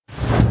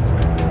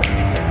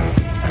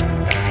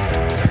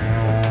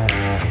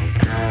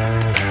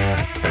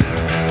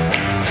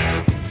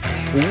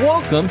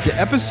Welcome to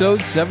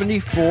episode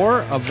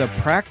 74 of the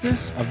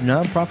Practice of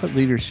Nonprofit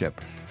Leadership.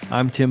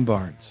 I'm Tim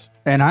Barnes.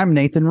 And I'm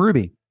Nathan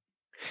Ruby.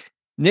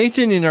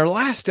 Nathan, in our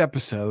last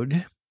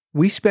episode,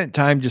 we spent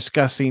time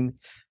discussing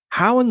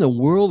how in the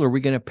world are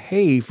we going to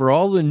pay for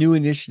all the new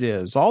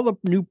initiatives, all the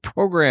new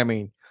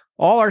programming,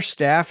 all our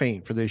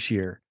staffing for this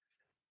year.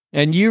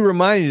 And you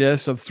reminded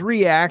us of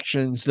 3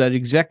 actions that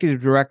executive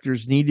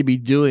directors need to be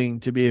doing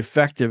to be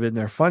effective in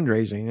their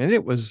fundraising. And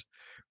it was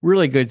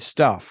really good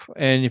stuff.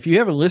 And if you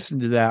haven't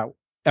listened to that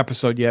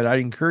episode yet, I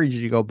encourage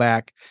you to go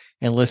back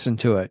and listen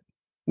to it.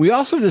 We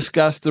also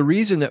discussed the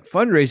reason that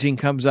fundraising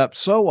comes up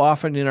so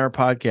often in our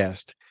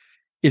podcast.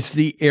 It's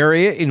the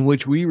area in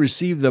which we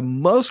receive the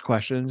most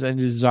questions and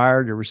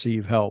desire to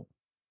receive help.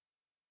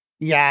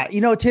 Yeah,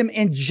 Tim,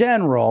 in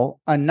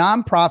general, a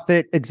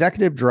nonprofit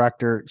executive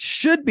director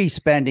should be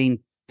spending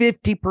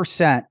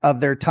 50% of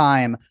their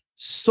time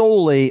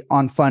solely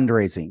on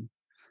fundraising.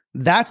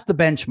 That's the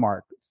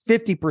benchmark.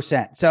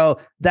 50%. So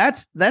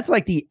that's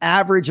like the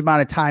average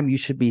amount of time you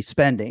should be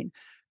spending.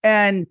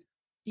 And,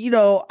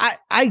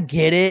 I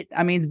get it.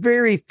 I mean,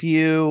 very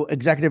few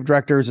executive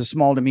directors of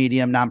small to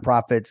medium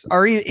nonprofits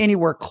are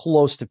anywhere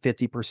close to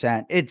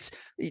 50%. It's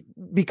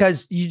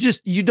because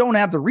you don't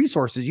have the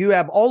resources. You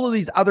have all of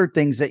these other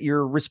things that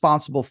you're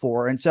responsible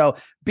for. And so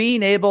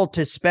being able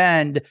to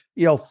spend,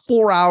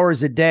 4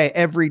 hours a day,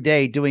 every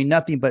day doing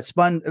nothing but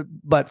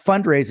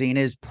fundraising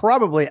is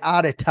probably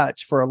out of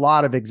touch for a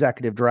lot of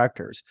executive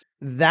directors.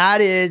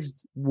 That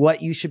is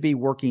what you should be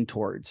working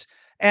towards.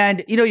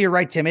 And, you're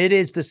right, Tim, it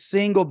is the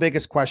single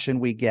biggest question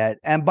we get,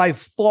 and by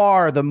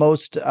far the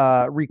most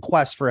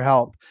requests for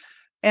help.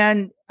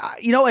 And,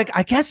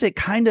 I guess it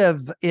kind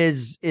of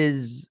is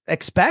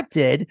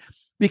expected,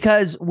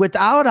 because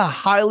without a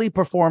highly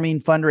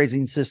performing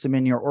fundraising system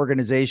in your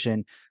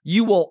organization,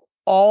 you will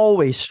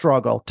always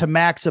struggle to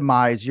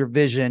maximize your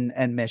vision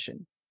and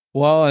mission.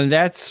 Well, and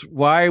that's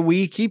why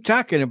we keep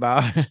talking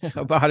about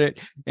it,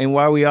 and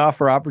why we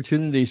offer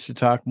opportunities to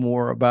talk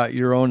more about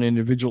your own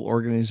individual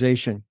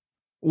organization.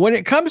 When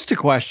it comes to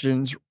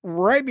questions,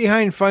 right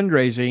behind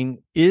fundraising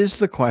is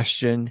the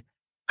question,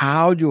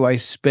 how do I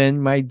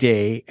spend my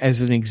day as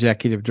an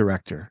executive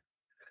director?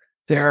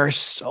 There are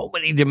so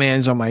many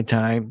demands on my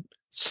time.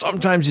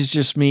 Sometimes it's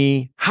just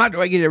me. How do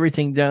I get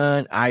everything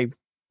done? I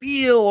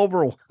feel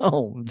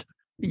overwhelmed.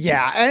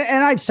 Yeah.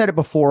 And I've said it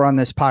before on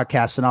this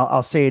podcast, and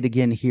I'll say it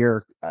again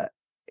here.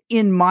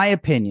 In my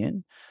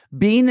opinion,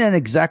 being an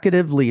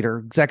executive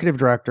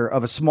director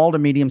of a small to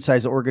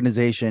medium-sized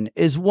organization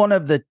is one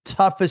of the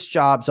toughest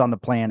jobs on the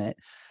planet.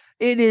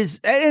 It is,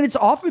 and it's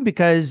often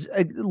because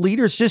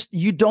leaders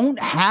you don't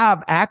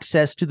have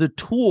access to the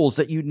tools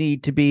that you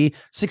need to be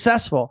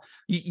successful.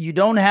 You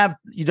don't have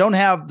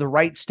the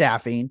right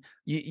staffing.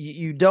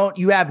 You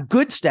have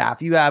good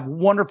staff. You have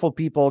wonderful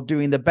people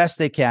doing the best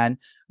they can,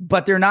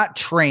 but they're not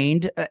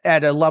trained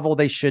at a level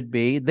they should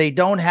be. They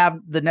don't have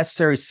the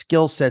necessary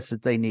skill sets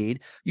that they need.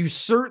 You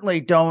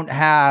certainly don't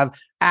have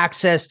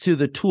access to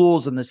the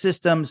tools and the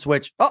systems,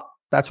 which,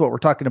 that's what we're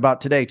talking about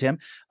today, Tim.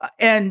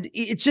 And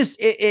it's just,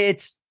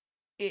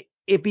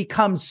 it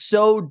becomes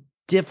so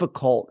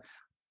difficult.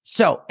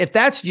 So if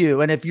that's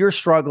you, and if you're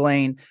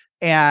struggling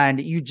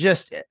and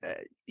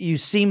you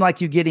seem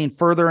like you're getting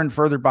further and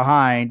further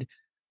behind,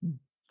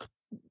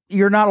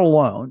 you're not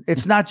alone.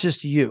 It's not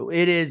just you.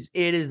 It is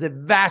the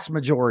vast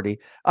majority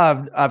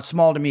of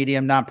small to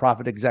medium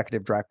nonprofit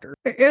executive directors.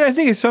 And I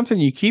think it's something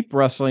you keep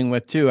wrestling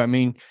with too. I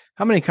mean,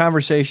 how many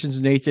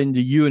conversations, Nathan,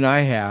 do you and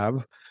I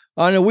have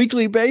on a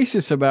weekly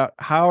basis about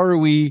how are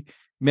we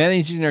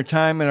managing our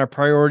time and our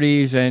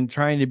priorities and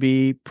trying to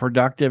be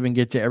productive and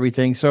get to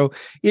everything? So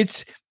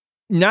it's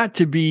not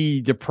to be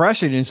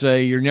depressing and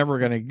say you're never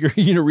going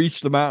to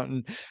reach the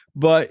mountain,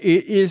 but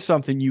it is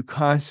something you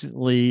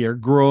constantly are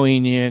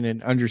growing in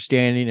and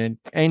understanding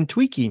and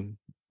tweaking.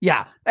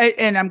 Yeah.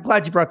 And I'm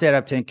glad you brought that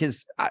up, Tim,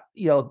 because,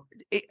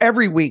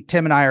 every week,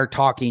 Tim and I are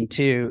talking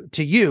to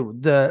you,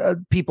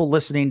 the people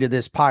listening to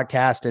this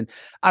podcast. And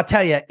I'll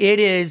tell you, it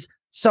is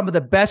some of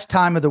the best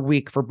time of the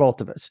week for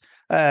both of us.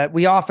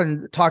 We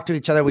often talk to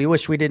each other. We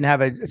wish we didn't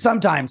have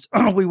sometimes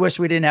we wish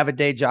we didn't have a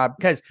day job,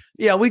 because,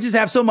 we just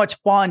have so much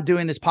fun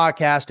doing this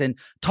podcast and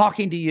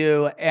talking to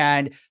you.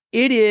 And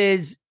it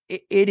is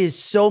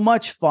so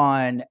much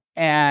fun.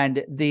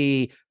 And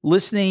the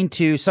listening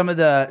to some of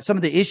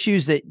the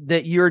issues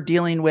that you're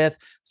dealing with,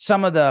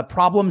 some of the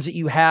problems that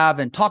you have,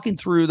 and talking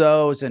through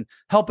those and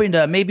helping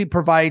to maybe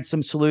provide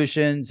some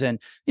solutions. And,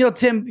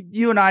 Tim,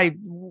 you and I,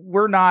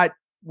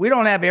 we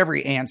don't have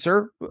every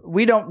answer.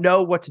 We don't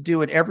know what to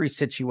do in every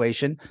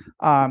situation.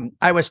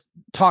 I was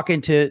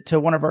talking to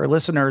one of our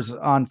listeners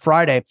on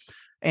Friday,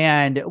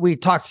 and we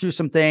talked through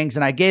some things,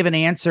 and I gave an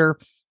answer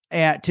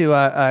to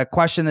a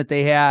question that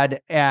they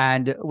had,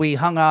 and we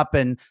hung up.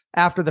 And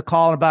after the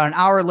call, about an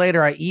hour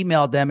later, I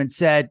emailed them and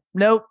said,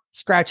 nope,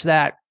 scratch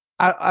that.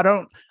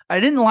 I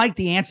didn't like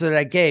the answer that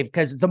I gave,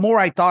 because the more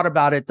I thought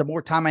about it, the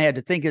more time I had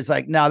to think. It's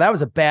like, no, that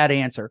was a bad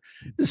answer.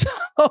 So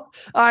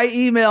I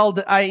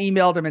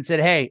emailed him and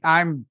said, hey,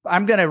 I'm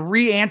going to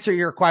re-answer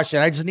your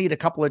question. I just need a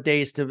couple of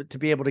days to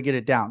be able to get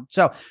it down.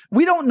 So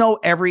we don't know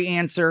every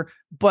answer,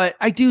 but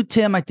I do,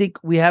 Tim, I think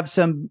we have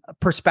some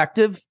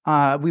perspective.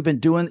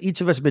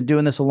 Each of us have been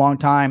doing this a long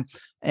time.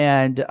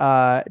 And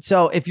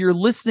so if you're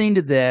listening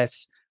to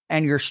this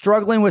and you're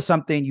struggling with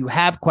something, you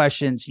have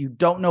questions, you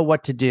don't know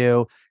what to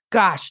do,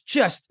 gosh,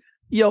 just,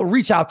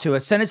 reach out to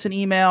us, send us an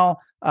email.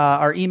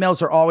 Our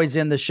emails are always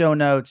in the show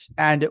notes,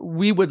 and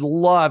we would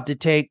love to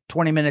take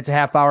 20 minutes, a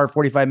half hour,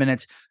 45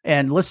 minutes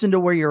and listen to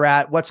where you're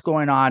at, what's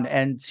going on,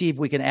 and see if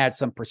we can add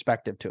some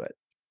perspective to it.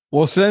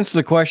 Well, since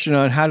the question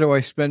on how do I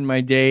spend my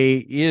day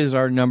is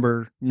our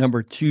number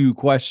 2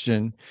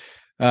 question,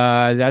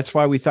 that's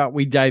why we thought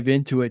we'd dive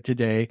into it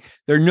today.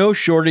 There are no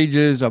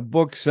shortages of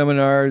books,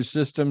 seminars,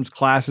 systems,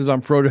 classes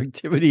on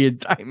productivity and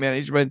time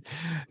management.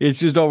 It's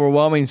just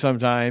overwhelming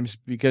sometimes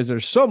because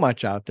there's so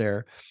much out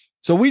there.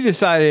 So we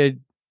decided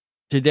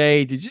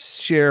today to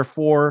just share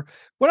 4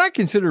 what I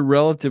consider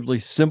relatively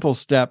simple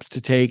steps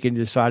to take in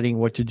deciding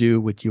what to do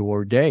with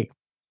your day.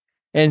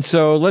 And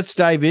so let's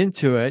dive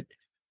into it.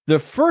 The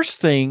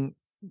first thing,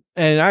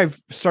 and I've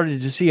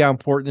started to see how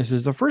important this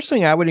is, the first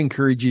thing I would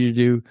encourage you to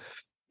do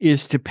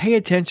is to pay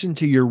attention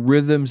to your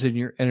rhythms and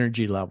your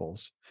energy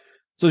levels.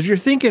 So as you're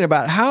thinking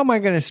about how am I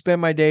going to spend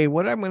my day,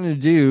 what I'm going to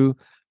do,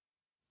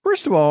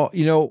 first of all,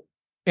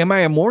 am I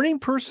a morning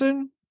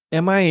person?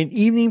 Am I an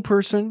evening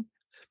person?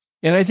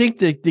 And I think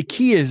the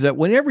key is that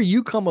whenever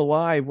you come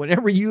alive,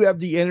 whenever you have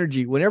the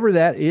energy, whenever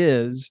that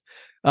is,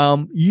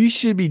 you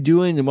should be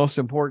doing the most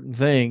important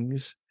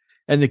things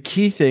and the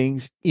key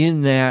things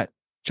in that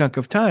chunk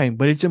of time.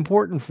 But it's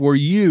important for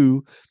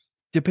you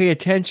to pay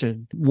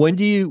attention. When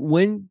do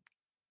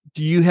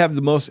you have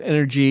the most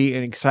energy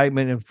and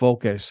excitement and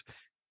focus?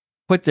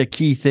 Put the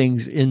key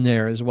things in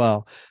there as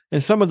well.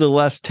 And some of the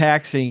less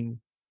taxing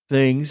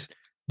things,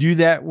 do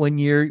that when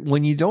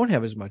you don't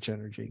have as much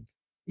energy.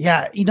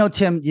 Yeah.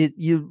 Tim,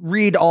 you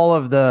read all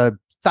of the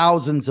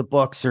thousands of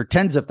books or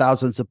tens of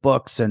thousands of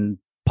books and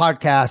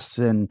podcasts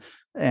and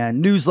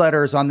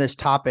newsletters on this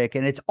topic.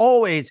 And it's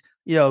always,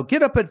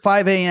 get up at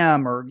 5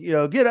 a.m. or,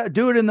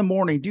 do it in the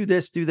morning, do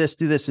this,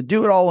 and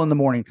do it all in the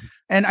morning.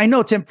 And I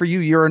know, Tim, for you,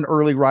 you're an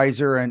early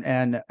riser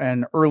and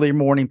an early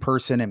morning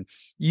person, and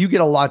you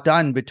get a lot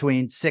done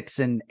between 6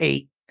 and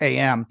 8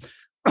 a.m.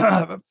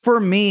 For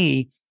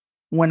me,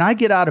 when I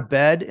get out of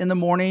bed in the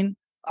morning,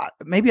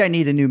 maybe I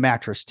need a new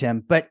mattress,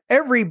 Tim, but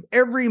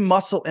every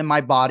muscle in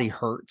my body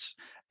hurts.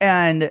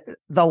 And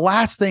the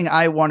last thing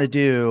I want to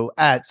do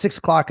at 6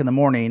 o'clock in the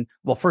morning,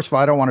 well, first of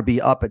all, I don't want to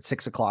be up at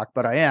 6 o'clock,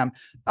 but I am,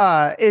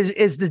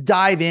 is to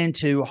dive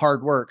into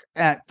hard work.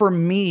 And for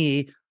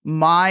me,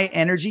 my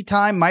energy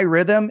time, my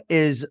rhythm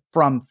is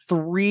from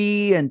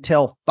 3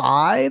 until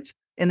 5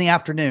 in the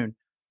afternoon.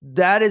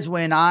 That is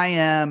when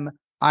I'm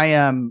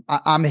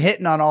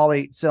hitting on all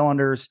 8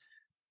 cylinders.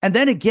 And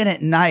then again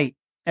at night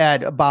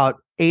at about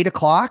 8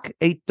 o'clock,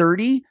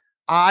 8:30,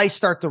 I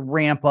start to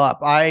ramp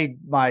up.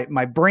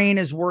 My brain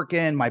is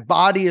working, my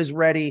body is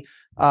ready.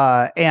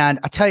 And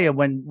I tell you,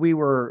 when we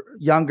were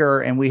younger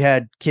and we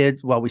had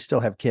kids, well, we still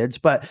have kids,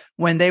 but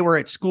when they were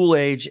at school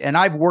age, and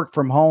I've worked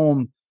from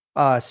home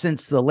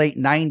since the late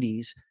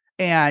 90s.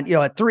 And,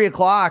 at 3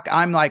 o'clock,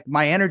 I'm like,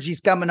 my energy's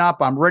coming up.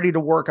 I'm ready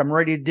to work. I'm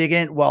ready to dig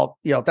in. Well,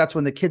 that's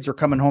when the kids are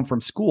coming home from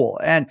school.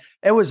 And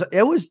there was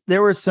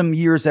some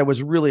years that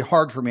was really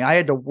hard for me. I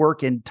had to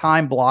work in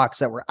time blocks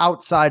that were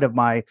outside of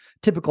my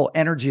typical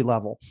energy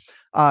level.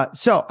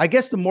 So I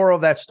guess the moral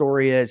of that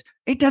story is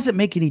it doesn't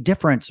make any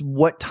difference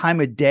what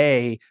time of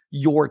day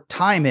your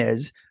time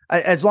is,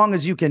 as long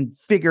as you can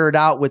figure it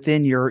out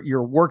within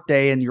your work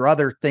day and your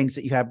other things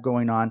that you have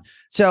going on.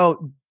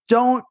 So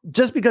don't,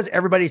 just because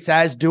everybody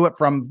says do it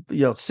from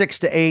 6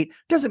 to 8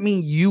 doesn't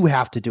mean you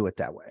have to do it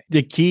that way.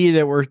 The key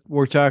that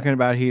we're talking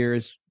about here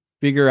is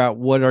figure out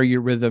what are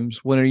your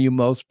rhythms, when are you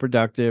most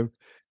productive,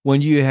 when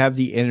do you have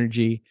the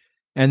energy,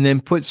 and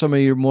then put some of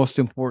your most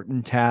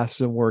important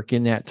tasks and work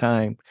in that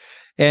time,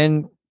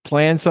 and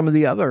plan some of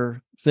the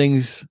other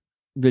things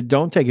that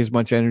don't take as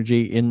much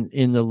energy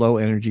in the low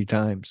energy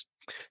times.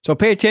 So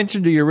pay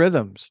attention to your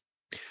rhythms.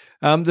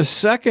 The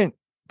second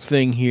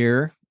thing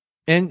here,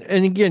 and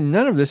again,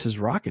 none of this is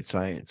rocket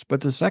science,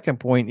 but the second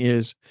point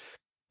is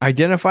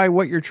identify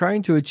what you're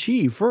trying to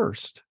achieve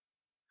first.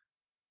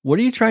 What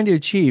are you trying to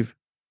achieve?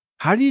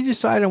 How do you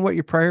decide on what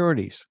your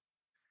priorities?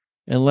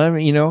 And let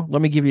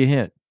me give you a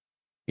hint.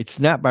 It's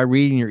not by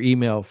reading your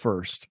email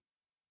first.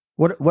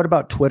 What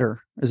about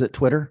Twitter? Is it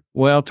Twitter?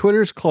 Well,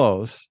 Twitter's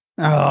close.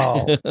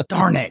 Oh,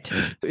 darn it.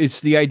 It's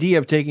the idea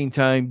of taking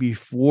time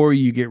before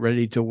you get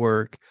ready to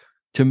work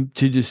to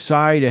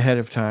decide ahead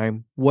of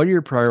time what are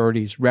your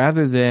priorities,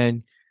 rather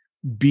than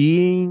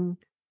being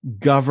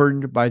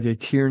governed by the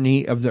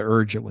tyranny of the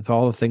urgent with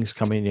all the things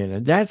coming in.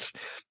 And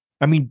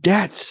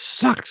that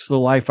sucks the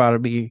life out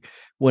of me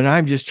when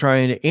I'm just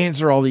trying to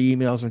answer all the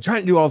emails and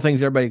trying to do all the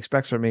things everybody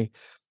expects from me,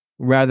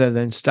 rather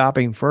than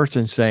stopping first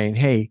and saying,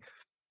 hey,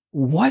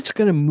 what's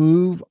going to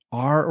move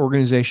our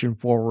organization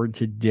forward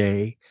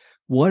today?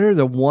 What are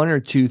the 1 or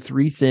 2,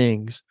 3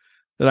 things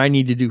that I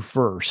need to do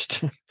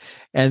first?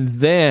 And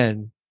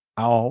then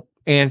I'll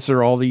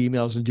answer all the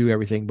emails and do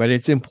everything. But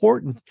it's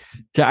important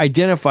to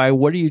identify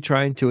what are you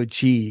trying to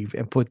achieve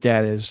and put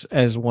that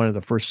as one of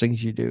the first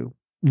things you do.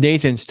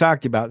 Nathan's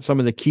talked about some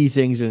of the key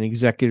things an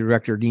executive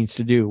director needs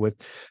to do with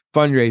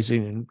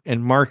fundraising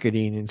and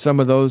marketing and some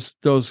of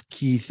those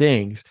key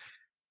things.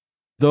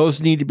 Those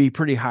need to be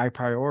pretty high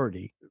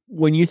priority.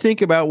 When you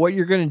think about what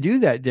you're going to do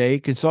that day,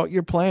 consult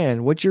your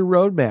plan. What's your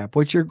roadmap?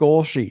 What's your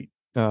goal sheet?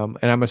 And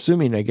I'm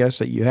assuming, I guess,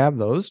 that you have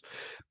those.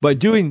 But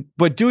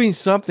doing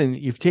something,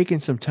 you've taken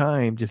some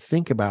time to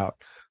think about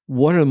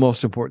what are the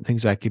most important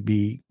things I could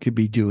be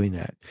doing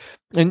that.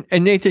 And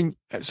Nathan,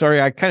 sorry,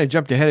 I kind of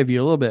jumped ahead of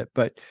you a little bit,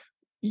 but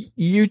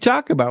you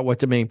talk about what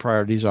the main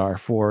priorities are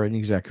for an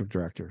executive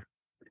director.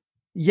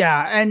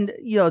 Yeah, and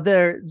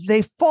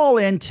they fall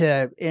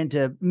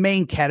into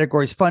main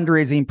categories: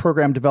 fundraising,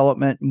 program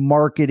development,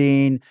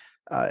 marketing.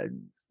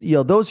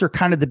 Those are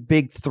kind of the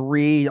big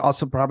 3.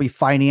 Also, probably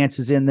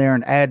finances in there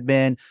and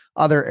admin,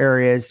 other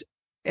areas.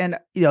 And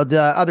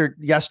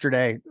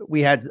yesterday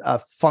we had a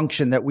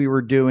function that we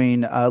were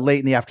doing late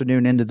in the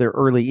afternoon into the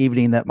early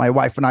evening that my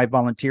wife and I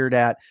volunteered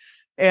at.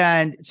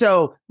 And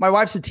so my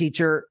wife's a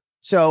teacher.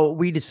 So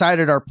we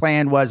decided our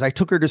plan was I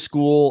took her to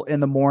school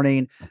in the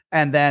morning,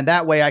 and then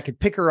that way I could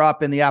pick her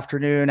up in the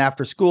afternoon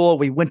after school.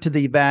 We went to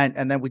the event,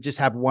 and then we just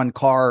have one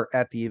car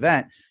at the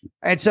event.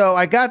 And so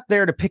I got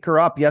there to pick her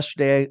up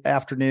yesterday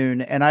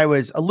afternoon, and I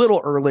was a little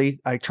early.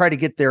 I try to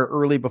get there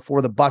early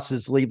before the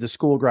buses leave the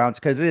school grounds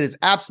because it is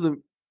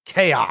absolute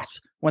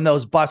chaos when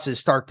those buses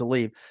start to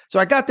leave. So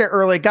I got there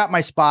early, got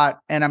my spot,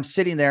 and I'm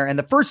sitting there. And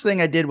the first thing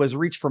I did was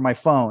reach for my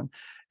phone.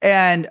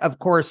 And of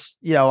course,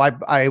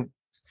 I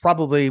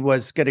probably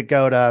was going to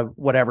go to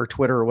whatever,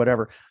 Twitter or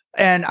whatever.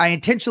 And I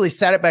intentionally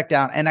sat it back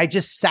down, and I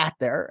just sat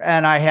there,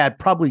 and I had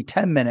probably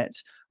 10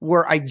 minutes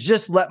where I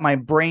just let my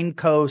brain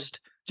coast,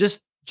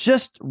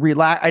 just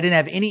relax. I didn't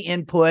have any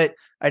input.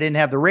 I didn't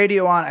have the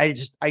radio on. I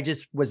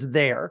just was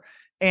there.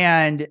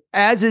 And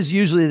as is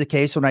usually the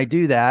case when I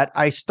do that,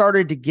 I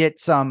started to get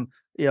some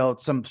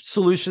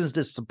solutions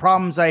to some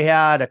problems I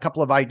had, a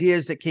couple of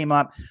ideas that came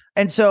up.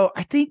 And so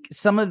I think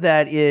some of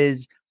that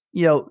is,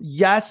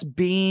 yes,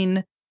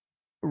 being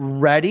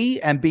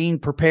ready and being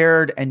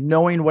prepared and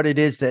knowing what it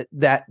is that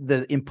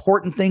the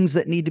important things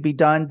that need to be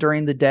done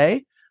during the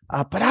day.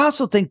 But I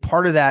also think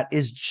part of that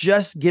is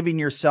just giving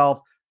yourself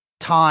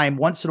time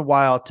once in a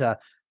while to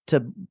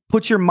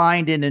put your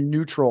mind into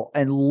neutral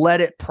and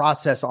let it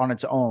process on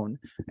its own.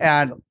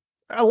 And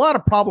a lot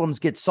of problems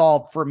get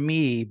solved for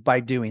me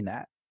by doing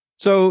that.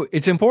 So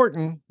it's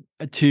important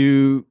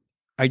to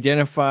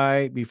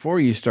identify before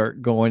you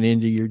start going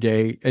into your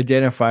day,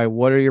 identify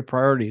what are your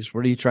priorities?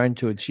 What are you trying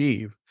to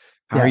achieve?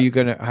 How are you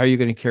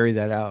gonna carry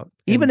that out?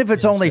 Even if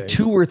it's only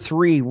 2 or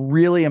 3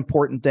 really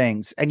important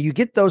things, and you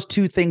get those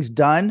 2 things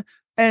done,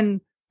 and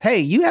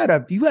hey, you had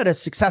a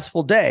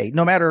successful day,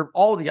 no matter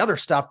all the other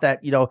stuff that,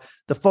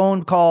 the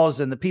phone calls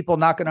and the people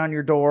knocking on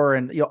your door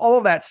and, all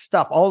of that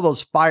stuff, all of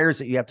those fires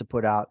that you have to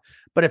put out.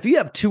 But if you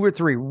have 2 or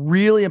 3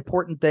 really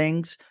important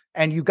things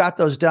and you got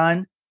those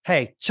done,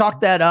 hey,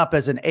 chalk that up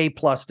as an A+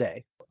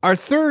 day. Our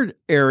third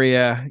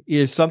area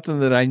is something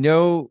that I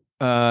know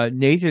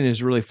Nathan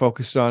is really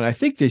focused on, I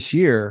think this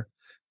year.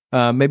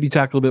 Maybe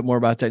talk a little bit more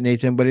about that,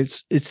 Nathan, but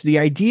it's the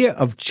idea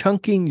of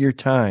chunking your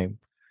time.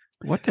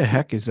 What the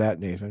heck is that,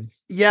 Nathan?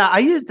 Yeah, I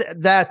used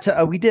that.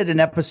 We did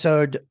an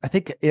episode, I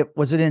think it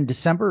in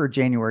December or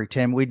January,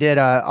 Tim. We did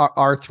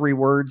our 3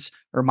 words,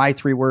 or my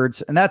 3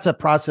 words. And that's a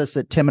process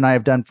that Tim and I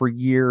have done for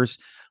years.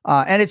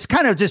 And it's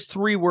kind of just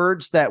 3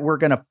 words that we're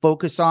going to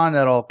focus on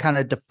that'll kind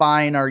of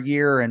define our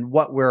year and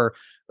what we're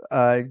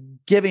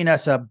giving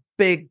us a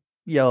big,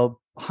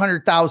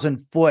 100,000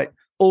 foot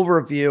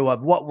overview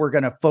of what we're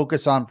going to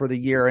focus on for the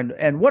year.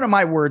 And one of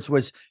my words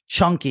was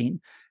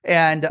chunking.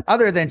 And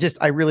other than just,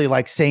 I really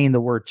like saying the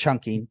word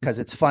chunking because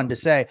it's fun to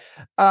say.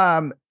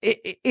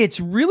 It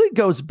really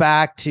goes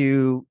back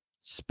to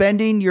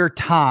spending your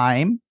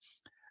time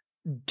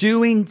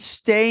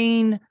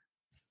staying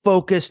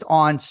focused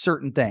on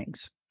certain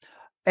things.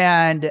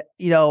 And,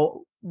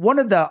 one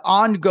of the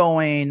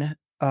ongoing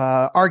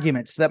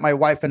arguments that my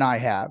wife and I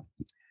have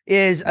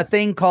is a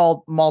thing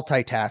called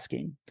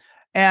multitasking.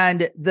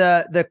 And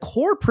the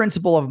core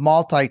principle of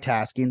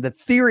multitasking, the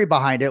theory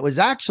behind it, was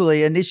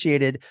actually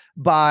initiated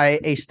by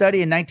a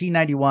study in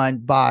 1991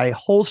 by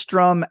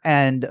Holstrom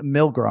and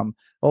Milgram.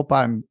 Hope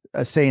I'm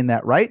saying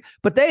that right.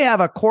 But they have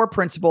a core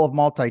principle of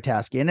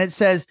multitasking. And it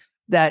says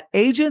that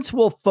agents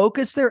will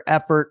focus their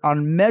effort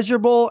on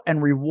measurable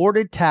and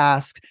rewarded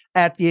tasks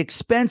at the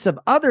expense of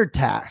other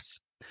tasks.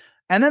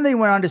 And then they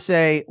went on to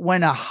say,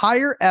 when a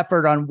higher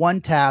effort on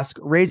one task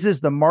raises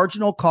the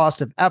marginal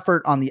cost of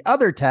effort on the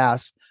other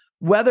task,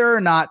 whether or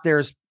not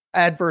there's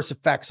adverse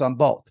effects on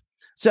both.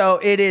 So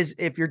it is,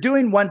 if you're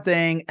doing one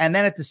thing and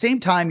then at the same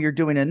time you're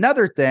doing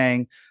another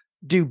thing,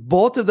 do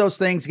both of those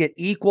things get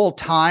equal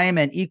time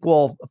and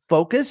equal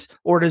focus,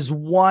 or does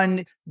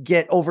one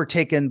get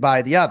overtaken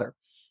by the other?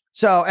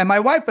 So, and my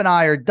wife and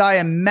I are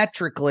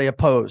diametrically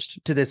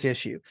opposed to this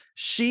issue.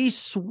 She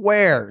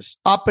swears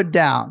up and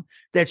down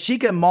that she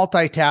can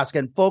multitask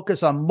and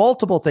focus on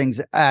multiple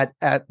things at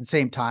the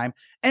same time,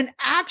 and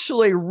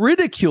actually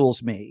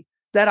ridicules me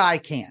that I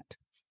can't.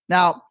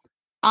 Now,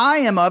 I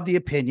am of the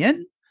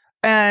opinion,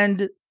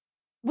 and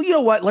well, you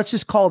know what? Let's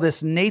just call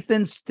this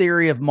Nathan's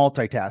theory of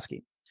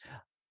multitasking.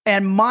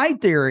 And my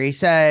theory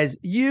says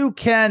you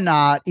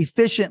cannot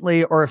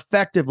efficiently or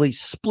effectively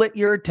split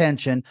your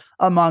attention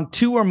among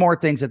two or more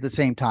things at the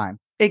same time.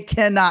 It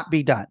cannot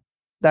be done.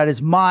 That is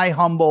my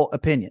humble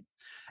opinion.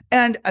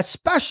 And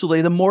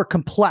especially the more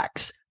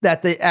complex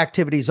that the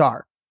activities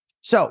are.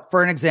 So,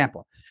 for an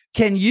example,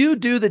 can you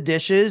do the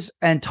dishes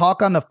and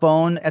talk on the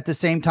phone at the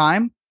same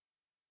time?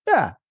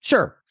 Yeah,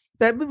 sure.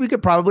 That we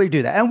could probably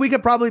do that. And we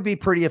could probably be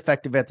pretty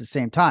effective at the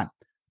same time.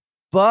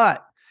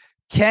 But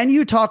can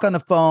you talk on the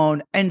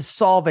phone and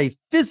solve a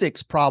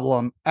physics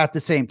problem at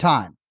the same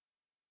time?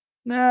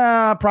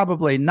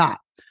 Probably not.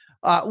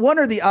 One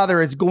or the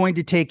other is going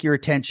to take your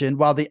attention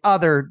while the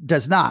other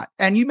does not.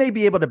 And you may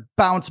be able to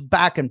bounce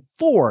back and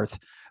forth,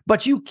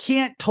 but you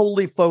can't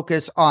totally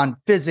focus on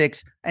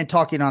physics and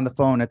talking on the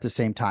phone at the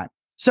same time.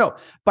 So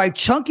by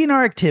chunking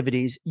our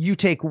activities, you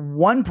take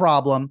one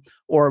problem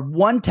or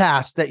one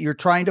task that you're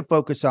trying to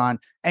focus on,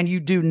 and you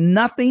do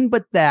nothing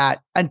but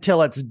that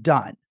until it's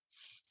done.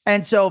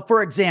 And so,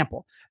 for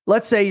example,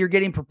 let's say you're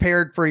getting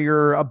prepared for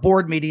your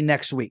board meeting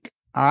next week.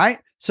 All right.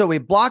 So we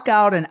block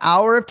out an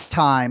hour of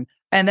time,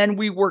 and then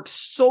we work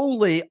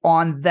solely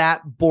on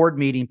that board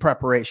meeting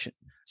preparation.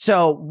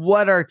 So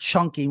what are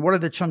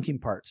the chunking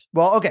parts?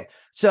 Well, okay.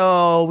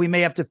 So we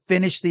may have to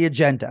finish the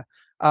agenda.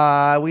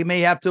 We may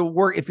have to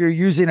work, if you're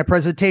using a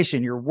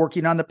presentation, you're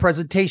working on the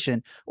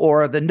presentation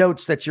or the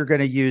notes that you're going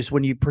to use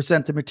when you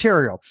present the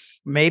material.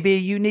 Maybe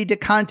you need to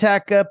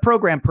contact a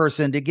program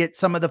person to get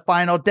some of the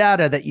final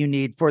data that you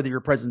need for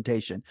your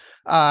presentation.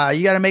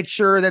 You got to make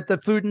sure that the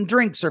food and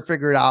drinks are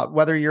figured out,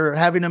 whether you're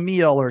having a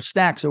meal or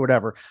snacks or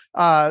whatever.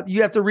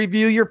 You have to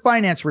review your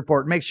finance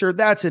report, make sure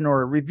that's in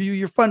order, review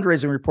your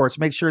fundraising reports,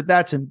 make sure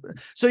that's in.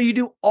 So you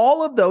do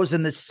all of those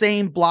in the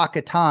same block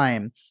of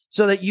time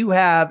so that you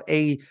have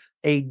a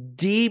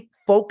deep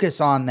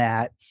focus on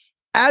that,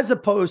 as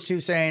opposed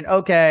to saying,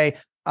 okay,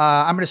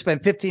 I'm going to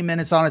spend 15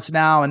 minutes on it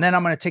now, and then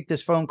I'm going to take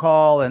this phone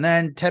call, and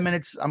then 10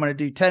 minutes, I'm going to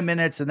do 10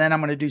 minutes, and then I'm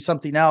going to do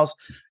something else.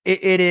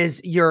 It is,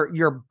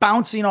 you're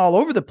bouncing all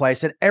over the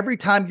place. And every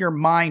time your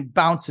mind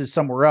bounces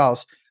somewhere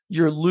else,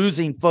 you're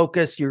losing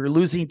focus, you're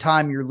losing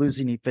time, you're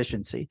losing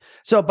efficiency.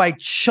 So by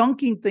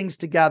chunking things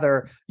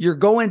together, you're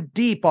going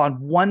deep on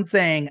one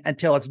thing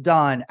until it's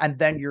done, and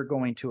then you're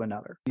going to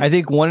another. I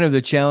think one of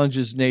the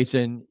challenges,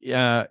 Nathan,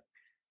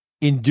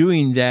 in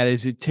doing that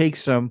is it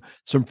takes some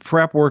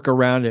prep work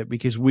around it,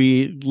 because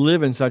we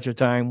live in such a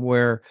time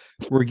where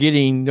we're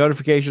getting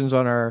notifications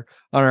on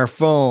our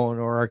phone,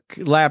 or our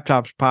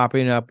laptops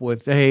popping up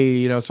with,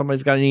 hey,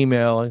 somebody's got an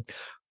email.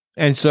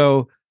 And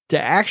so to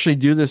actually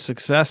do this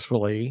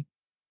successfully,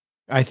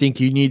 I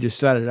think you need to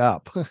set it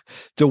up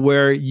to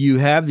where you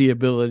have the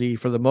ability,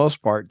 for the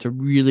most part, to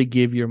really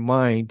give your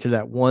mind to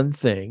that one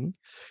thing.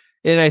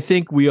 And I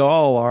think we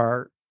all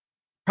are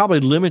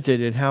probably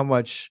limited in how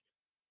much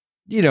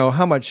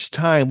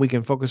time we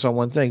can focus on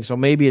one thing. So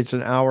maybe it's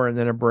an hour and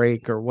then a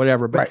break or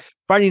whatever, but right.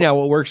 Finding out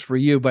what works for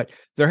you. But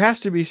there has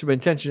to be some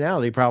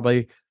intentionality,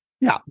 probably.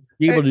 Yeah.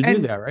 Be able to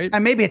do that, right?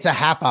 And maybe it's a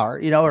half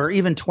hour, or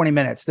even 20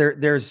 minutes.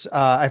 There's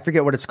I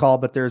forget what it's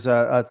called, but there's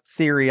a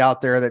theory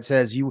out there that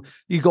says you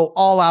go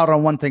all out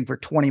on one thing for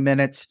 20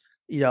 minutes,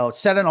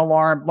 set an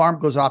alarm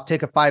goes off,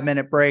 take a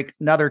 5-minute break,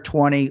 another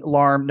 20,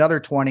 alarm, another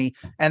 20.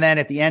 And then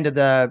at the end of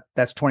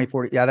that's 20,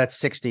 40. Yeah, that's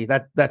 60.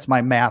 That's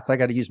my math. I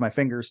got to use my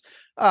fingers.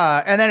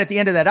 And then at the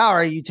end of that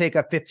hour, you take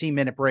a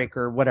 15-minute break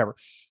or whatever.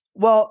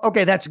 Well,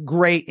 okay, that's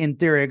great in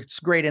theory. It's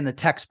great in the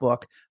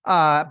textbook.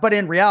 But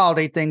in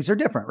reality, things are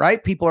different,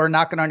 right? People are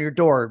knocking on your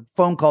door.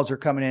 Phone calls are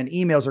coming in.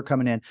 Emails are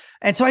coming in.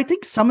 And so I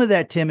think some of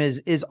that, Tim,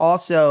 is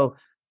also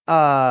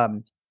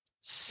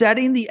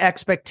setting the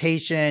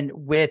expectation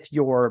with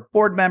your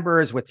board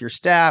members, with your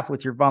staff,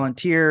 with your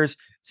volunteers,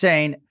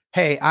 saying,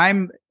 hey,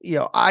 I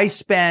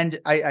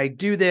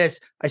do this.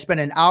 I spend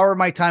an hour of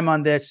my time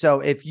on this.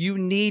 So if you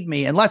need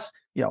me, unless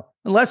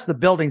the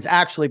building's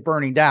actually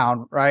burning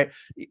down, right?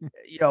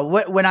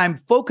 When I'm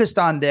focused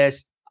on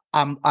this,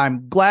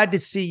 I'm glad to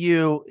see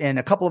you in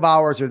a couple of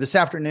hours or this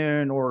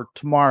afternoon or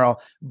tomorrow,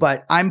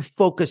 but I'm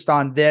focused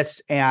on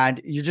this,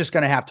 and you're just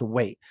going to have to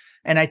wait.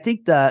 And I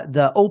think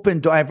the open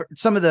door,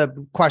 some of the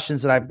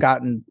questions that I've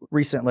gotten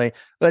recently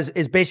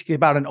is basically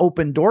about an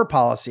open door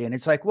policy. And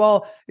it's like,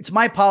 well, it's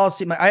my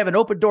policy. I have an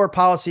open door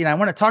policy, and I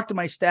want to talk to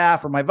my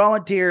staff or my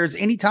volunteers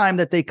anytime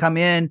that they come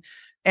in.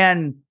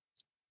 And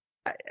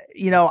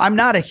I'm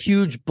not a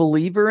huge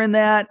believer in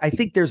that. I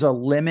think there's a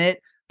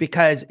limit,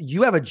 because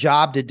you have a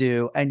job to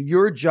do, and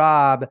your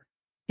job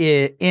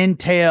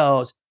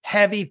entails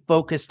heavy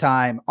focus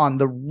time on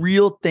the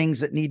real things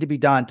that need to be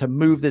done to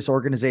move this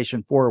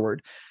organization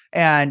forward.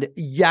 And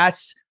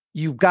yes,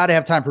 you've got to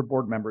have time for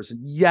board members.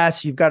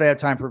 Yes, you've got to have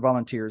time for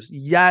volunteers.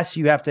 Yes,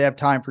 you have to have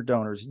time for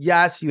donors.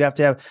 Yes, you have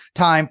to have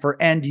time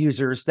for end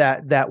users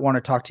that want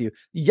to talk to you.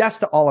 Yes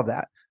to all of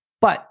that.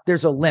 But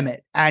there's a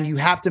limit, and you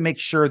have to make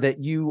sure that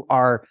you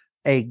are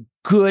a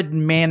good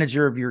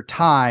manager of your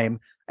time.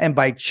 And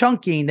by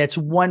chunking, that's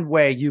one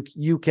way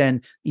you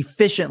can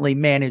efficiently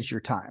manage your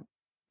time.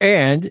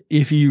 And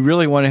if you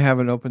really want to have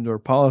an open door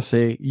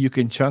policy, you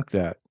can chunk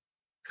that.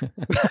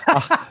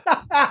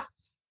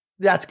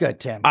 That's good,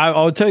 Tim.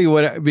 I'll tell you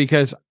what,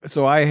 because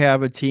so I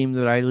have a team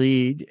that I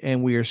lead,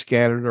 and we are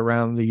scattered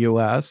around the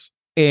U.S.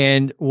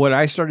 And what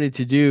I started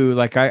to do,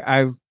 like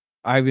I've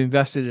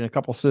invested in a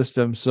couple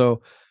systems,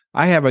 so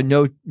I have a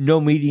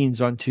no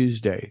meetings on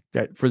Tuesday.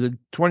 That for the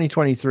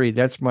 2023,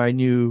 that's my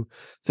new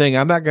thing.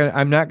 I'm not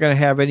gonna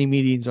have any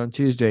meetings on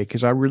Tuesday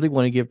because I really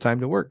want to give time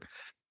to work.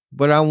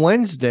 But on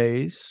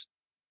Wednesdays,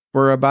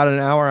 for about an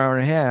hour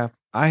and a half,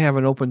 I have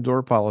an open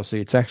door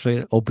policy. It's actually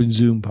an open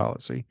Zoom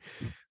policy.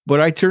 But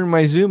I turn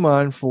my Zoom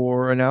on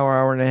for an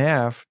hour and a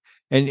half,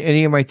 and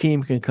any of my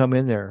team can come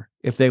in there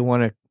if they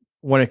want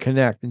to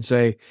connect and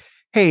say,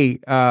 "Hey,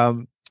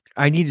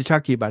 I need to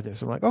talk to you about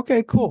this." I'm like,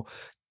 "Okay, cool."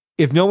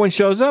 If no one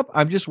shows up,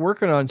 I'm just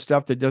working on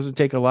stuff that doesn't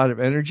take a lot of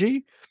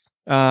energy.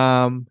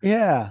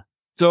 Yeah.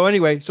 So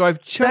anyway, so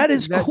I've chunked that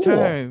is cool.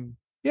 Time.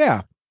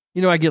 Yeah,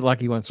 I get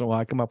lucky once in a while.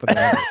 I come up with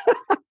that.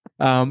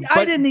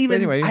 I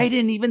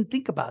didn't even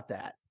think about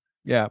that.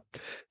 Yeah.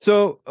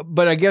 So,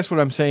 but I guess what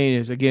I'm saying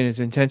is, again, is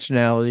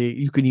intentionality.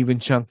 You can even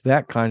chunk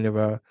that kind of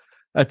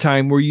a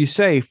time where you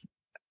say,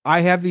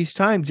 I have these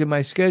times in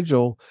my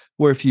schedule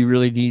where if you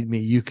really need me,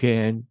 you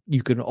can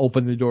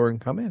open the door and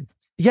come in.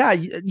 Yeah,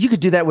 you could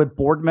do that with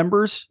board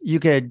members. You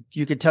could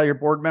tell your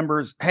board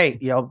members, hey,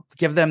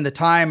 give them the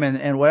time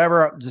and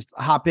whatever, just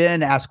hop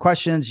in, ask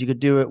questions. You could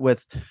do it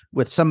with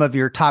some of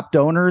your top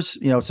donors,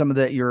 some of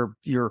that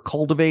you're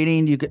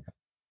cultivating.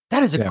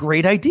 That is a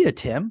great idea,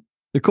 Tim.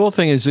 The cool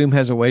thing is Zoom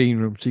has a waiting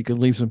room, so you can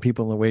leave some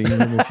people in the waiting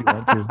room if you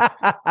want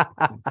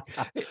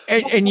to.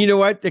 and you know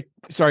what?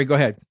 Sorry, go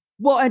ahead.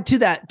 Well, and to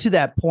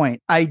that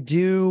point, I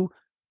do.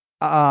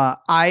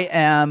 I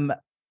am.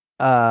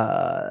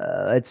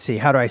 Let's see.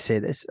 How do I say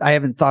this? I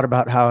haven't thought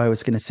about how I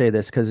was going to say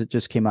this because it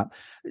just came up.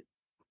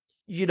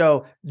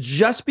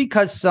 Just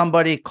because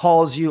somebody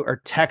calls you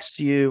or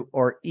texts you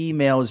or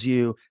emails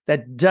you,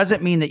 that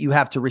doesn't mean that you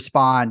have to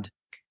respond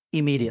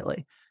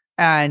immediately.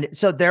 And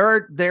so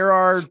there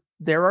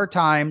are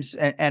times,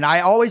 and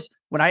I always,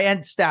 when I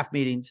end staff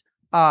meetings,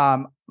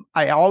 I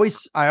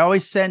always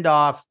send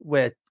off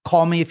with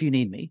 "call me if you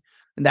need me,"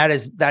 and that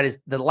is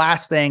the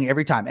last thing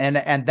every time,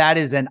 and that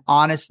is an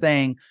honest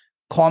thing.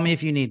 Call me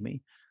if you need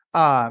me.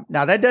 Now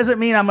that doesn't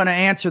mean I'm going to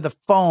answer the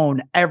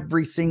phone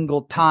every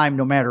single time,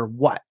 no matter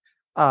what.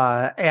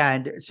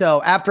 And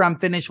so after I'm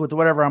finished with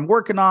whatever I'm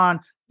working on,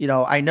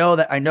 I know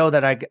that I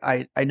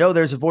know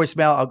there's a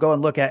voicemail. I'll go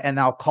and look at it, and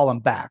I'll call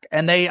them back,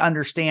 and they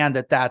understand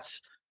that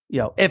that's.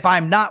 If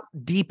I'm not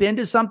deep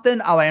into something,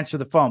 I'll answer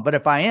the phone. But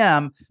if I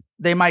am,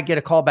 they might get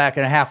a call back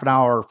in a half an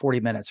hour or 40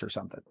 minutes or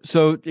something.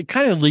 So it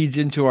kind of leads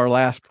into our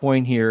last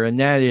point here. And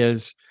that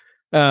is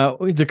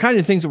the kind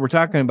of things that we're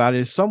talking about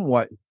is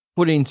somewhat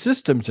putting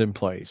systems in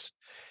place.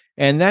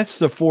 And that's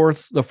the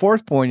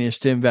fourth point is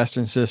to invest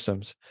in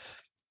systems.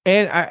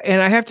 And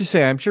I have to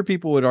say, I'm sure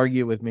people would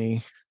argue with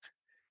me,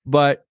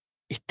 but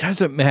it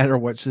doesn't matter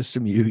what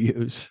system you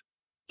use,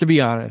 to be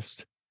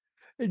honest.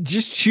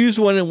 Just choose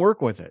one and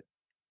work with it.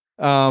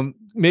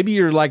 Maybe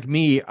you're like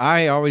me.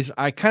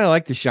 I kind of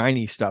like the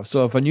shiny stuff.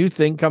 So if a new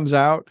thing comes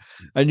out,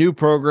 a new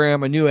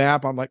program, a new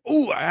app, I'm like,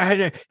 oh,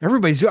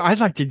 I'd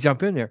like to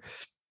jump in there.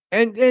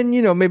 And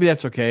maybe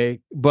that's okay,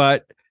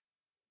 but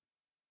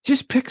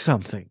just pick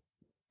something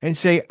and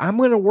say, I'm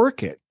going to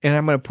work it and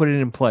I'm going to put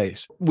it in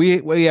place.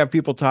 We have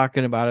people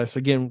talking about us.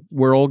 Again,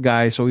 we're old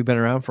guys, so we've been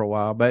around for a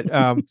while, but,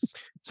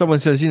 someone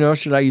says,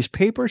 should I use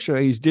paper? Should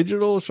I use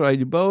digital? Should I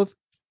do both?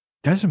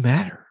 Doesn't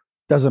matter.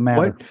 Doesn't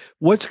matter.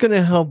 What's going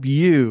to help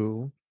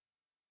you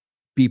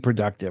be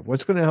productive?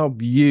 What's going to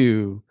help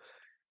you,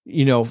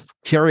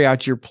 carry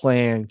out your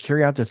plan,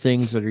 carry out the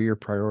things that are your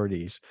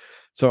priorities?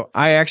 So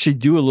I actually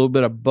do a little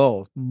bit of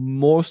both.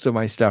 Most of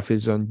my stuff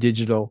is on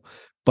digital,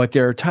 but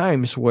there are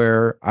times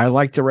where I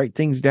like to write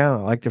things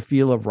down. I like the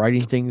feel of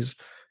writing things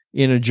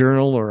in a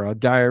journal or a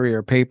diary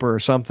or paper or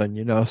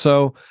something,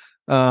 So,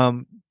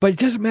 but it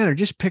doesn't matter.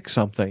 Just pick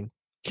something.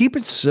 Keep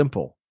it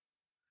simple.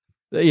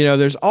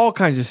 There's all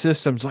kinds of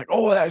systems like,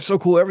 oh, that's so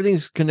cool.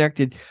 Everything's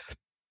connected.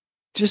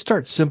 Just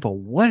start simple.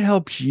 What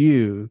helps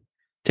you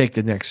take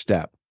the next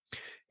step?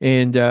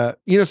 And,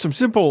 some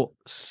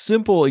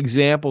simple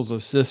examples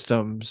of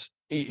systems,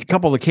 a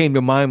couple that came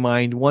to my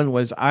mind. One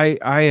was I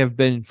have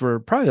been for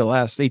probably the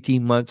last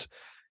 18 months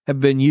have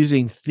been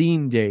using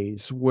theme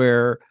days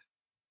where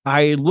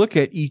I look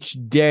at each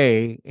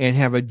day and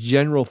have a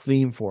general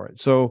theme for it.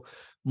 So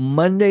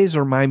Mondays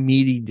are my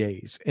meeting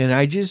days. And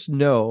I just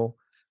know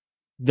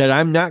that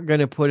I'm not going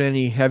to put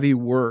any heavy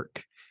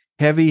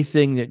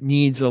thing that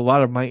needs a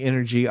lot of my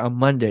energy on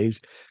Mondays,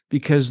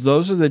 because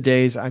those are the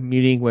days I'm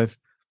meeting with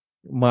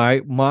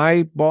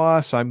my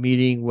boss. I'm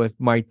meeting with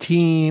my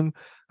team.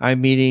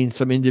 I'm meeting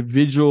some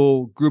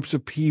individual groups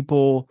of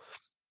people.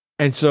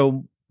 And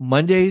so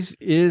Mondays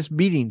is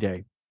meeting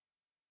day.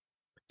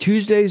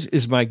 Tuesdays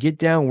is my get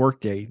down work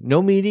day.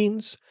 No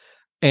meetings.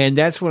 And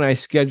that's when I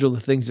schedule the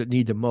things that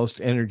need the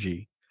most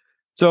energy.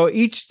 So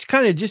each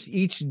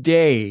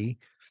day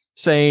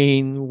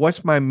saying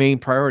what's my main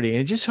priority, and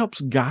it just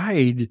helps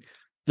guide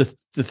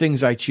the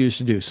things I choose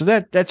to do. So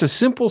that's a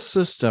simple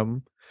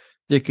system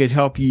that could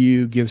help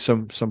you give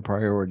some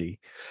priority.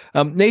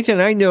 Nathan,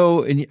 I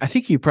know, and I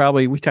think we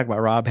talk about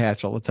Rob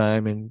Hatch all the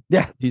time and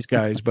these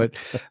guys, but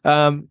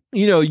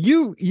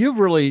you've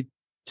really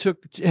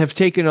have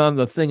taken on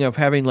the thing of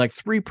having like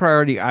 3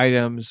 priority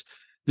items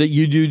that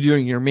you do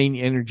during your main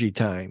energy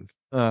time.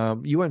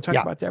 You want to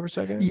talk about that for a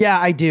second? Yeah,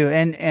 I do.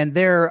 And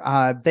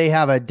they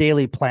have a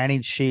daily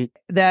planning sheet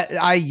that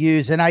I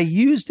use, and I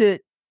used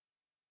it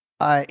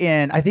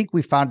and I think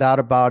we found out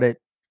about it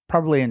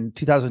probably in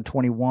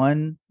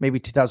 2021, maybe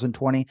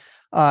 2020.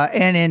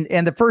 And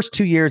in the first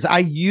 2 years I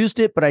used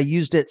it, but I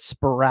used it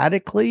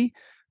sporadically.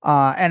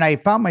 And I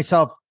found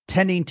myself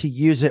tending to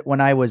use it when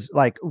I was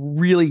like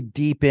really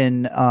deep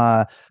in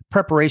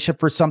preparation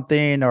for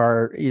something,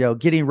 or,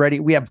 getting ready.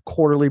 We have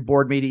quarterly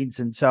board meetings.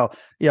 And so,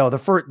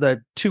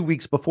 the 2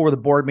 weeks before the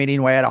board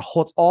meeting, where I had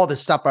all the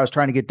stuff I was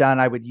trying to get done,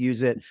 I would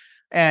use it.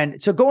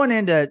 And so going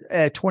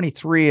into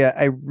 23,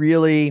 I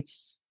really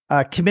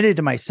committed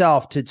to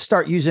myself to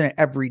start using it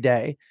every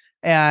day.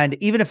 And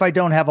even if I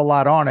don't have a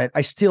lot on it,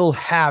 I still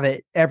have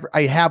it.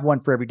 I have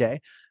one for every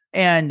day.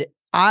 And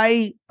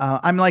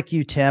I'm like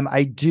you, Tim.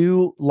 I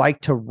do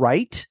like to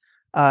write.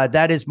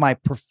 That is my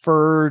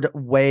preferred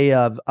way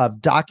of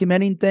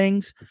documenting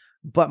things.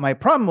 But my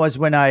problem was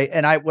what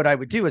I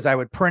would do is I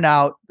would print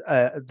out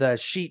the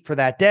sheet for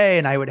that day,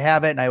 and I would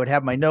have it, and I would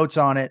have my notes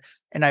on it,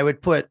 and I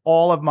would put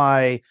all of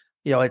my,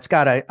 it's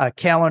got a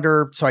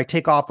calendar. So I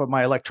take off of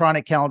my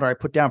electronic calendar, I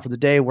put down for the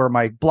day where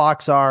my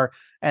blocks are.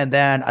 And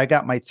then I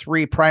got my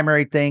 3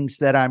 primary things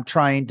that I'm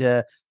trying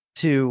to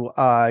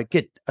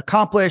get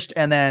accomplished,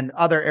 and then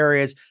other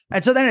areas.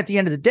 And so then at the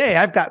end of the day,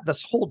 I've got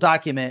this whole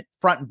document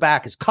front and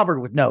back is covered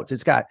with notes.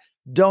 It's got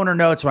donor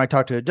notes when I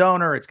talk to a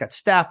donor. It's got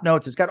staff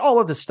notes. It's got all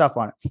of this stuff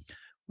on it.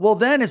 Well,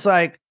 then it's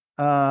like,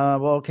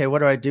 okay, what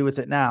do I do with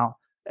it now?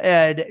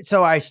 And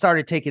so I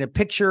started taking a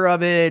picture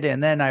of it,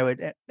 and then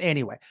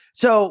anyway.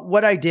 So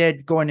what I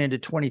did going into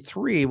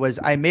 23 was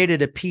I made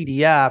it a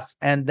PDF,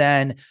 and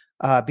then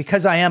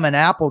because I am an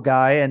Apple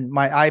guy and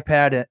my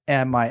iPad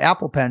and my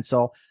Apple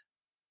Pencil,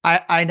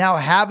 I now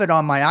have it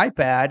on my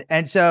iPad.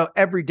 And so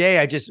every day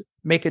I just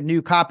make a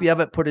new copy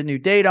of it, put a new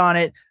date on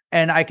it,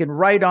 and I can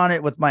write on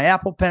it with my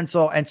Apple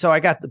Pencil. And so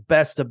I got the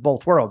best of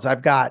both worlds. I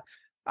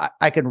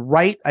can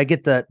write, I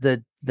get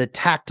the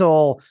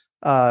tactile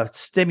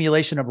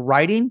stimulation of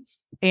writing,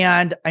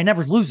 and I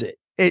never lose it.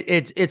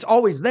 It's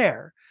always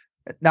there.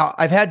 Now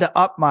I've had to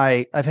up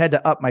my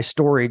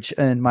storage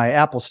and my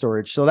Apple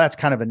storage. So that's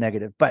kind of a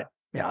negative, but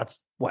it's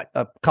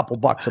a couple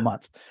bucks a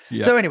month.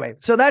 Yeah. So anyway,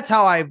 so that's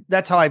how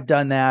I've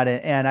done that.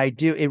 And I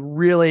do, it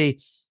really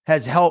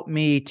has helped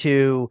me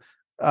to,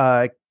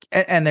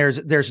 and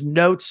there's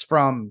notes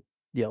from,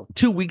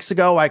 2 weeks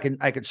ago. I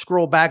could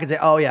scroll back and say,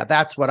 oh yeah,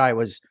 that's what I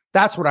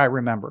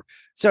remember.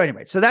 So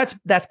anyway, so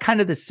that's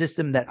kind of the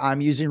system that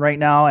I'm using right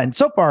now. And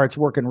so far it's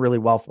working really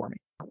well for me.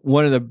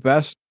 One of the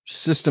best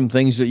system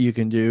things that you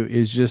can do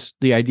is just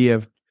the idea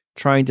of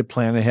trying to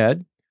plan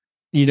ahead.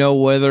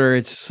 Whether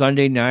it's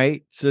Sunday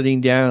night,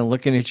 sitting down and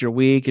looking at your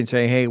week and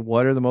saying, hey,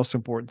 what are the most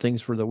important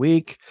things for the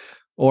week?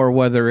 Or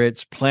whether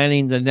it's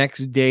planning the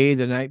next day,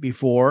 the night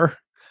before,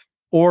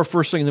 or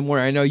first thing in the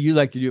morning. I know you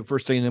like to do it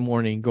first thing in the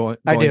morning, going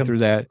through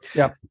that.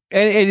 Yeah.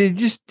 And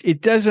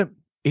it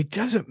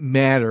doesn't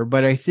matter.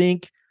 But I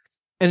think,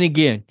 and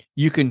again,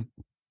 you can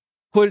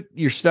put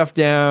your stuff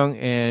down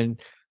and,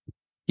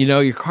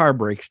 your car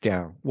breaks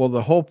down. Well,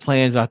 the whole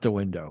plan's out the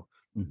window.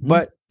 Mm-hmm.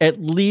 But at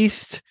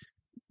least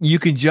you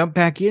can jump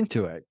back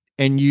into it,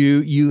 and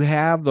you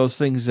have those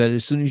things that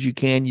as soon as you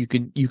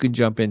can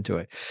jump into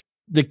it.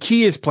 The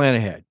key is plan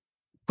ahead,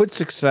 put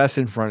success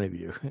in front of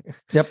you.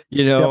 Yep.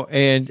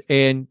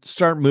 And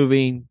start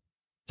moving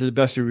to the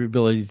best of your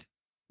ability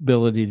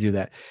to do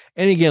that.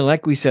 And again,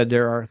 like we said,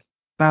 there are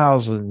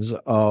thousands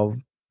of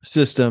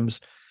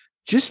systems.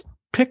 Just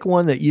pick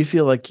one that you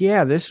feel like,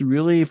 yeah, this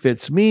really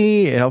fits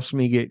me. It helps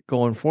me get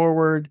going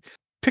forward.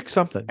 Pick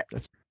something.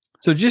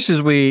 So just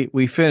as we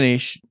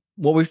finish,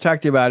 what we've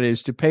talked about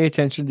is to pay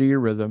attention to your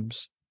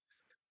rhythms,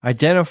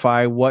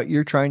 identify what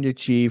you're trying to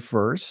achieve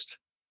first,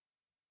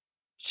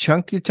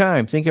 chunk your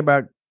time. Think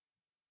about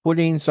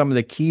putting some of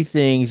the key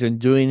things and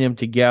doing them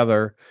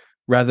together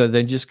rather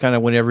than just kind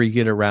of whenever you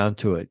get around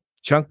to it.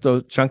 Chunk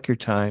your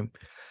time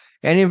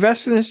and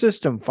invest in a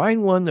system.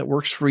 Find one that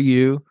works for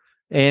you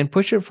and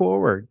push it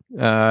forward,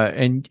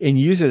 and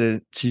use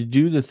it to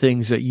do the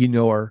things that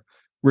are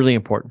really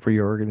important for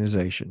your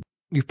organization.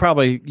 You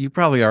probably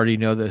already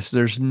know this.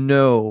 There's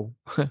no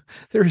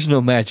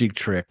magic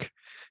trick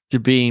to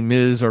being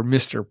Ms. or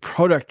Mr.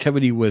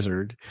 Productivity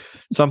Wizard,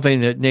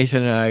 something that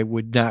Nathan and I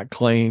would not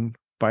claim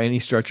by any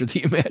stretch of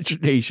the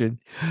imagination.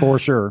 For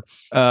sure.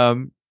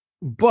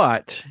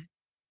 But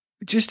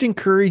just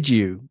encourage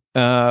you,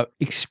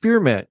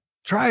 experiment,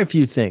 try a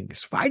few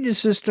things, find a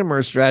system or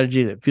a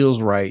strategy that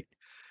feels right,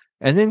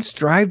 and then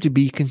strive to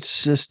be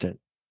consistent.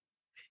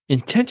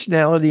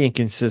 Intentionality and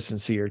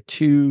consistency are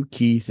two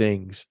key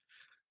things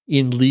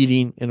in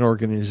leading an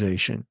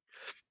organization.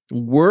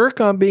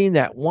 Work on being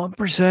that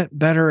 1%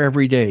 better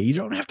every day. You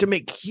don't have to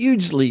make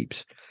huge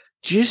leaps.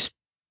 Just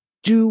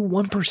do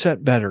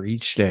 1% better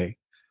each day.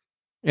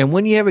 And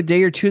when you have a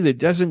day or two that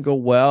doesn't go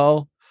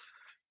well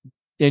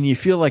and you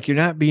feel like you're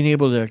not being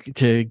able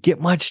to get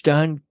much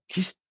done,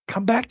 just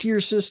come back to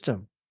your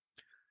system.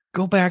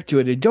 Go back to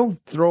it and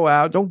don't throw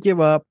out, don't give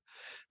up.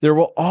 There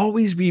will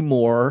always be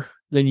more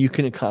than you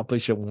can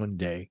accomplish in one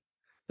day.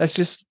 That's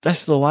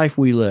the life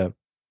we live.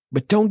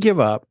 But don't give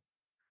up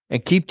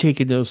and keep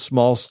taking those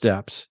small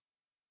steps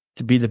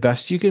to be the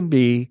best you can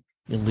be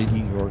in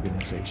leading your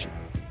organization.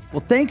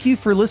 Well, thank you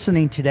for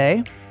listening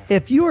today.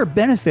 If you are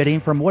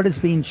benefiting from what is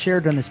being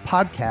shared on this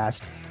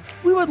podcast,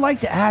 we would like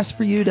to ask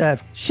for you to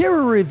share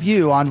a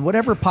review on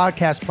whatever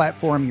podcast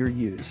platform you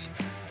use.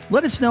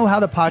 Let us know how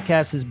the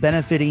podcast is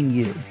benefiting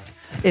you.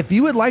 If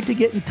you would like to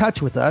get in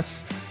touch with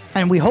us,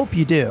 and we hope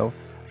you do,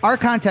 our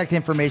contact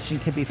information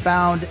can be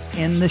found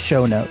in the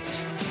show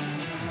notes.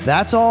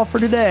 That's all for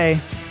today.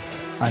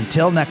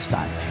 Until next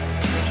time.